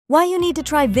Why you need to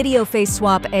try Video Face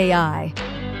Swap AI.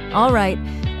 Alright,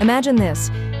 imagine this.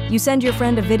 You send your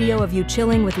friend a video of you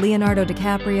chilling with Leonardo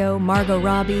DiCaprio, Margot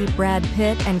Robbie, Brad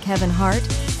Pitt, and Kevin Hart,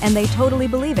 and they totally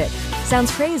believe it.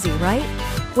 Sounds crazy, right?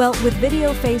 Well, with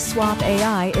Video Face Swap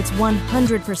AI, it's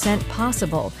 100%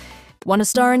 possible. Want to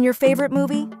star in your favorite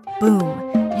movie?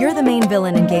 Boom. You're the main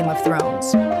villain in Game of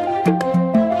Thrones.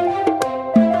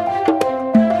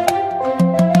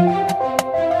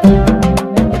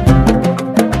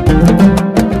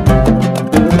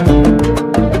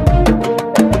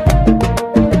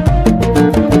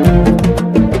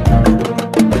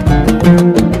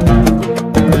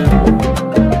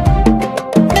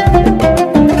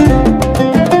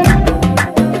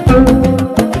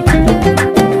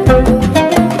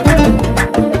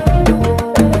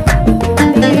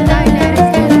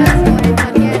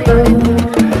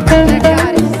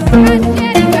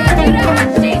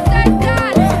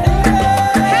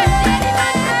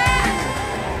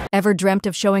 Ever dreamt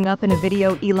of showing up in a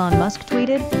video Elon Musk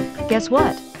tweeted? Guess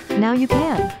what? Now you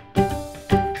can.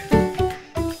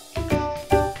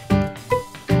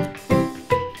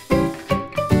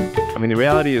 I mean, the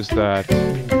reality is that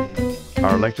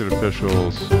our elected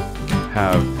officials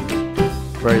have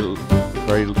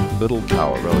very little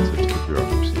power relative to the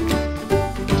bureaucracy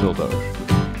until Doge.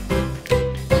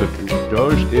 So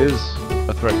Doge is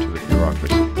a threat to the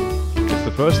bureaucracy. It's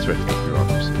the first threat to the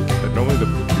bureaucracy. But normally the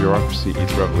bureaucracy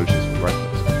eats revolutions for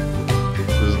breakfast.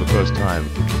 This is the first time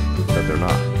that they're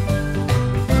not.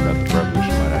 That the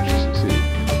revolution might actually succeed.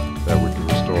 That we can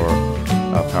restore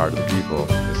power to the people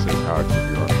instead of power to the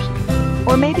bureaucracy.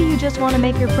 Or maybe you just want to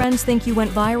make your friends think you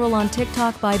went viral on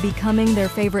TikTok by becoming their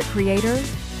favorite creator?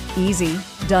 Easy,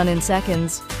 done in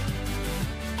seconds.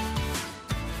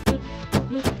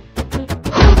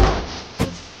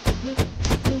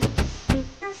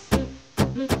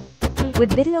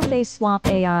 With Video Face Swap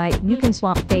AI, you can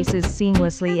swap faces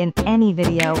seamlessly in any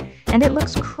video, and it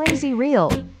looks crazy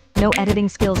real. No editing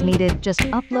skills needed, just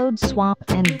upload, swap,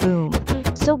 and boom.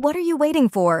 So what are you waiting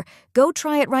for? Go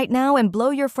try it right now and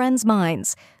blow your friends'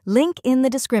 minds. Link in the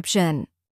description.